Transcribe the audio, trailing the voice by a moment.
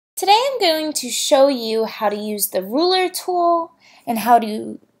Today I'm going to show you how to use the ruler tool and how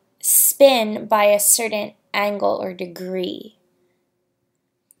to spin by a certain angle or degree.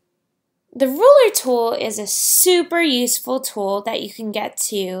 The ruler tool is a super useful tool that you can get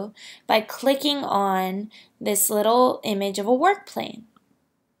to by clicking on this little image of a work plane.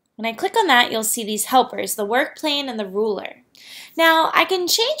 When I click on that, you'll see these helpers, the work plane and the ruler. Now, I can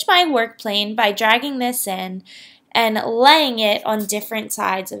change my work plane by dragging this in and laying it on different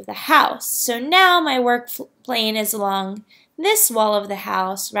sides of the house. So now my work plane is along this wall of the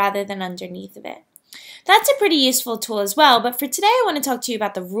house rather than underneath of it. That's a pretty useful tool as well, but for today I want to talk to you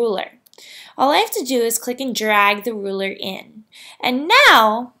about the ruler. All I have to do is click and drag the ruler in. And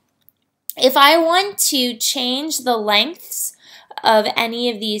now, if I want to change the lengths of any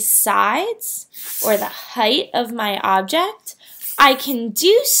of these sides or the height of my object, I can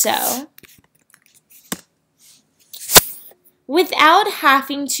do so without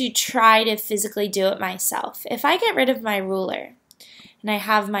having to try to physically do it myself. If I get rid of my ruler and I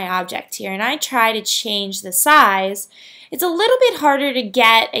have my object here and I try to change the size, it's a little bit harder to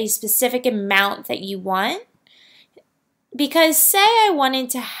get a specific amount that you want, because say I wanted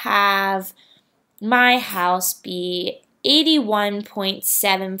to have my house be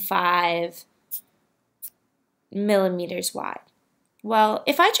 81.75 millimeters wide. Well,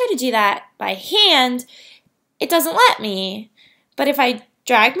 if I try to do that by hand, it doesn't let me. But if I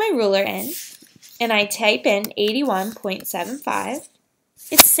drag my ruler in and I type in 81.75,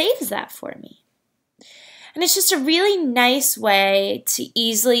 it saves that for me. And it's just a really nice way to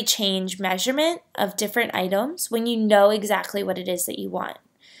easily change measurement of different items when you know exactly what it is that you want.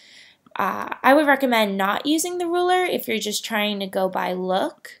 I would recommend not using the ruler if you're just trying to go by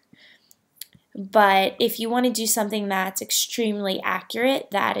look. But if you want to do something that's extremely accurate,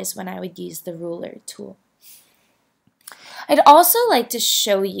 that is when I would use the ruler tool. I'd also like to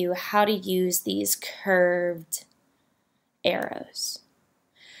show you how to use these curved arrows.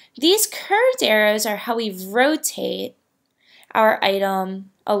 These curved arrows are how we rotate our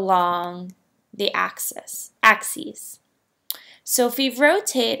item along the axes. So if we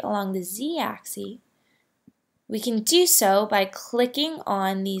rotate along the z-axis, we can do so by clicking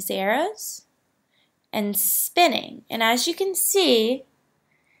on these arrows and spinning. And as you can see,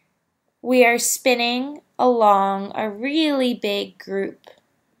 we are spinning along a really big group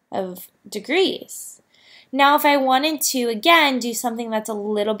of degrees. Now, if I wanted to, again, do something that's a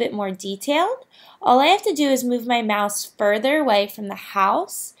little bit more detailed, all I have to do is move my mouse further away from the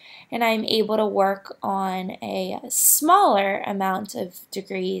house, and I'm able to work on a smaller amount of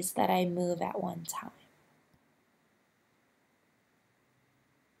degrees that I move at one time.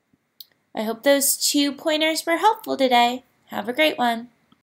 I hope those 2 pointers were helpful today. Have a great one.